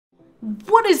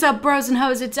What is up, bros and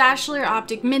hoes? It's Ashley, or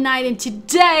Optic Midnight, and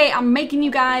today I'm making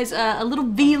you guys a little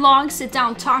vlog, sit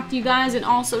down, talk to you guys, and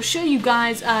also show you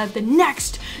guys the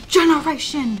next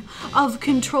generation of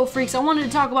Control Freaks. I wanted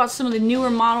to talk about some of the newer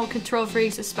model Control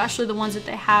Freaks, especially the ones that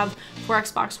they have for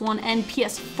Xbox One and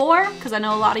PS4, because I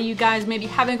know a lot of you guys maybe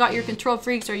haven't got your Control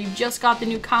Freaks, or you just got the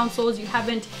new consoles, you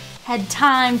haven't had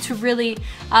time to really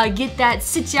get that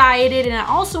situated. And I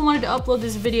also wanted to upload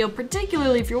this video,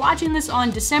 particularly if you're watching this on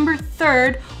December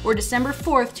 3rd or December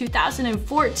 4th,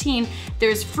 2014,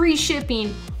 there's free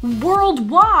shipping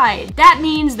worldwide. That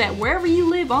means that wherever you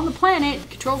live on the planet,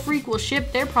 Control Freak will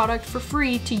ship their product for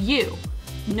free to you.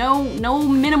 No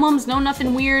minimums, no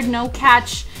nothing weird, no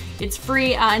catch. It's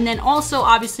free. And then also,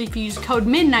 obviously, if you use code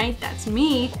MiDNiTE, that's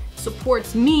me,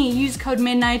 supports me, use code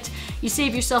MiDNiTE, you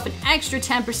save yourself an extra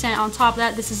 10% on top of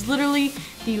that. This is literally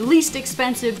the least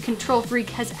expensive Control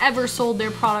Freak has ever sold their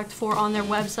product for on their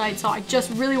website, so I just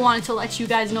really wanted to let you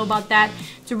guys know about that.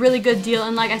 It's a really good deal,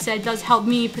 and like I said, it does help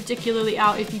me particularly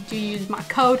out if you do use my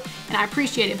code, and I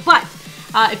appreciate it. But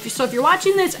if you're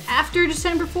watching this after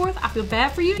December 4th, I feel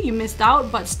bad for you, you missed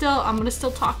out, but still, I'm gonna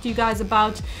still talk to you guys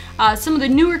about some of the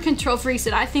newer Control Freaks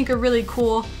that I think are really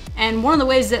cool. And one of the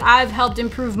ways that I've helped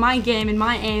improve my game and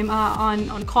my aim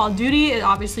on Call of Duty,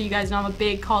 obviously you guys know I'm a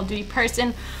big Call of Duty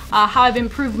person, how I've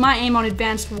improved my aim on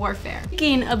Advanced Warfare.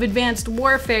 Speaking of Advanced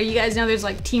Warfare, you guys know there's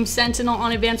like Team Sentinel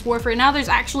on Advanced Warfare. Now there's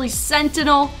actually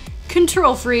Sentinel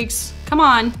Control Freaks. Come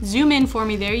on, zoom in for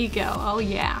me, there you go. Oh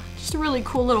yeah, just a really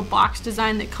cool little box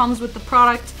design that comes with the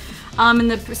product. And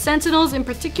the Sentinels in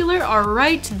particular are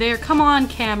right there. Come on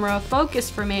camera, focus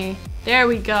for me. There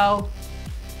we go.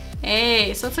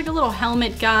 Hey, so it's like a little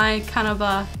helmet guy, kind of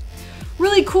a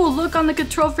really cool look on the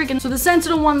Control Freak. And so the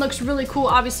Sentinel one looks really cool.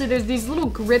 Obviously, there's these little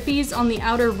grippies on the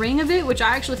outer ring of it, which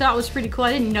I actually thought was pretty cool.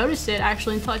 I didn't notice it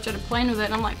actually until I started playing with it.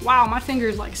 And I'm like, wow, my finger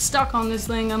is like stuck on this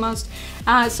thing almost.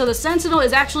 So the Sentinel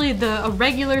is actually a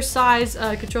regular size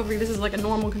Control Freak. This is like a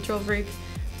normal Control Freak.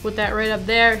 With that right up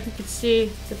there, you can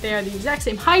see that they are the exact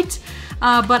same height.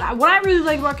 But what I really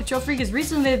like about Control Freak is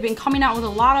recently they've been coming out with a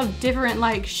lot of different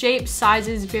like shapes,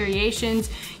 sizes, variations.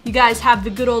 You guys have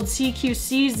the good old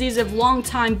CQCs. These have long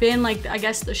time been like, I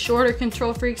guess, the shorter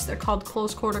Control Freaks. They're called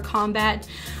close quarter combat.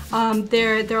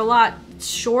 They're a lot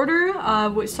shorter,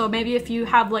 so maybe if you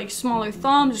have like smaller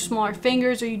thumbs or smaller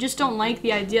fingers, or you just don't like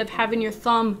the idea of having your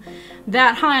thumb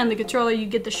that high on the controller, you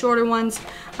get the shorter ones.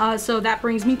 So that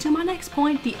brings me to my next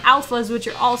point, the alphas, which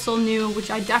are also new,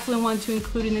 which I definitely want to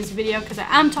include in this video because I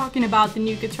am talking about the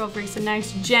new Control Freaks, the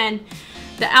next gen.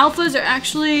 The alphas are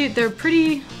actually, they're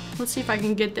pretty, let's see if I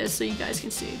can get this so you guys can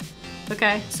see.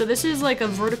 Okay, so this is like a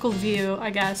vertical view,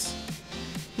 I guess.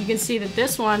 You can see that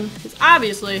this one is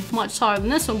obviously much taller than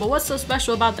this one, but what's so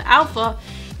special about the alpha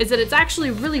is that it's actually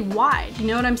really wide, you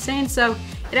know what I'm saying? So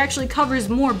it actually covers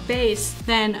more base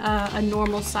than a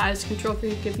normal size Control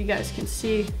Freak, if you guys can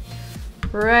see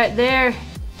right there.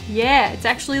 Yeah, it's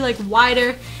actually like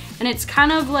wider, and it's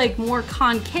kind of like more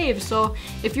concave. So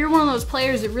if you're one of those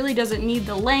players that really doesn't need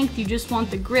the length, you just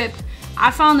want the grip, I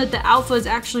found that the alpha is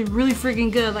actually really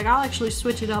freaking good. Like, I'll actually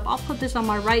switch it up. I'll put this on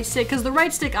my right stick, because the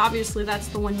right stick, obviously, that's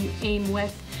the one you aim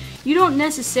with. You don't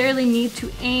necessarily need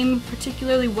to aim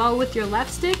particularly well with your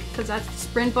left stick, because that's the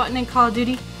sprint button in Call of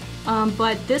Duty.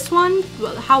 But this one,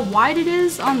 how wide it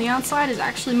is on the outside,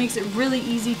 actually makes it really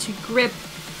easy to grip.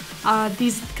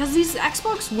 Because these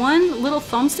Xbox One little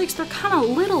thumbsticks, they're kind of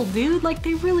little, dude. Like,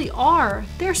 they really are.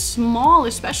 They're small,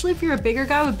 especially if you're a bigger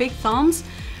guy with big thumbs.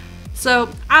 So,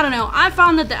 I don't know, I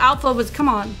found that the alpha was, come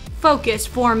on, focus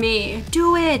for me.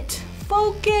 Do it,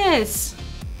 focus.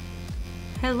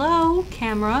 Hello,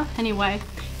 camera. Anyway,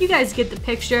 you guys get the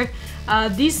picture.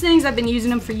 These things, I've been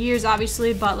using them for years,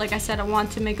 obviously, but like I said, I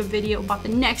want to make a video about the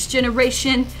next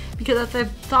generation because I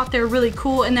thought they were really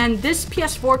cool. And then this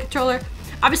PS4 controller,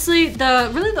 obviously,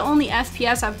 really the only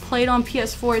FPS I've played on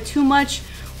PS4 too much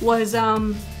was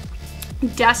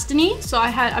Destiny. So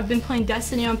I've been playing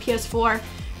Destiny on PS4.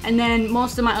 And then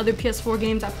most of my other PS4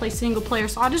 games, I play single player.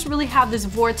 So I just really have this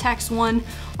Vortex one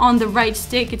on the right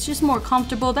stick. It's just more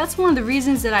comfortable. That's one of the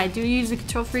reasons that I do use the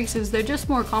Control Freaks, is they're just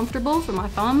more comfortable for my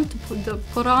thumb to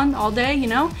put on all day, you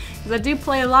know, because I do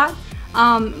play a lot.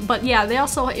 But yeah, they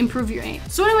also improve your aim.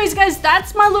 So anyways, guys,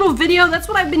 that's my little video. That's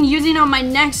what I've been using on my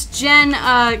next gen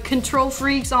Control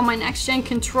Freaks, on my next gen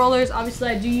controllers. Obviously,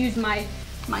 I do use my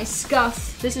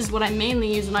scuff. This is what I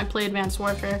mainly use when I play Advanced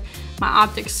Warfare. My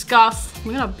optic scuff.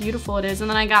 Look at how beautiful it is. And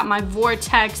then I got my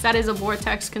Vortex. That is a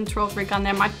Vortex Control Freak on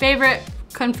there. My favorite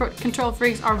Control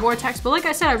Freaks are Vortex. But like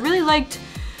I said, I really liked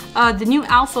the new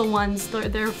alpha ones.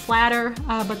 They're flatter,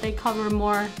 but they cover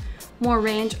more more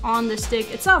range on the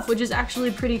stick itself, which is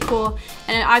actually pretty cool,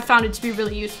 and I found it to be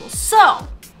really useful. So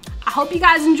I hope you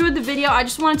guys enjoyed the video. I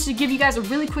just wanted to give you guys a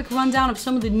really quick rundown of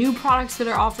some of the new products that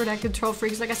are offered at Kontrol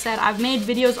Freeks. Like I said, I've made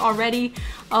videos already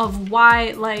of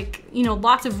why, like, you know,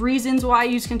 lots of reasons why I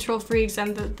use Kontrol Freeks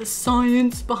and the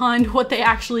science behind what they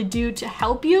actually do to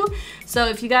help you. So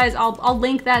if you guys, I'll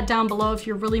link that down below if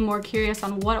you're really more curious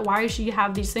on why should you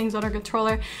have these things on a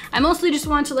controller. I mostly just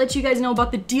wanted to let you guys know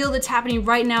about the deal that's happening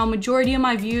right now. Majority of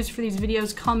my views for these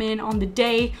videos come in on the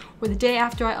day or the day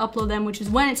after I upload them, which is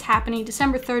when it's happening,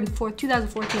 December 3rd and 4th,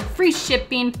 2014. Free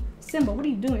shipping. Simba, what are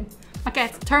you doing? Okay,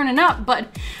 it's turning up,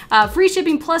 but free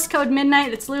shipping plus code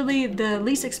MiDNiTE. It's literally the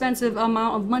least expensive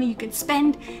amount of money you can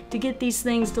spend to get these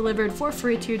things delivered for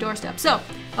free to your doorstep. So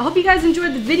I hope you guys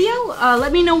enjoyed the video.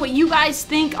 Let me know what you guys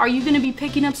think. Are you going to be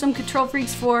picking up some Kontrol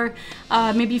Freeks for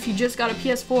maybe if you just got a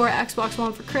PS4 or Xbox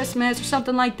One for Christmas or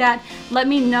something like that? Let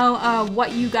me know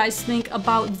what you guys think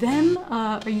about them.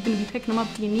 Are you going to be picking them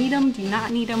up? Do you need them? Do you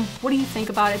not need them? What do you think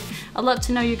about it? I'd love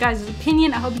to know your guys'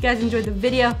 opinion. I hope you guys enjoyed the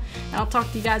video, and I'll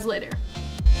talk to you guys later.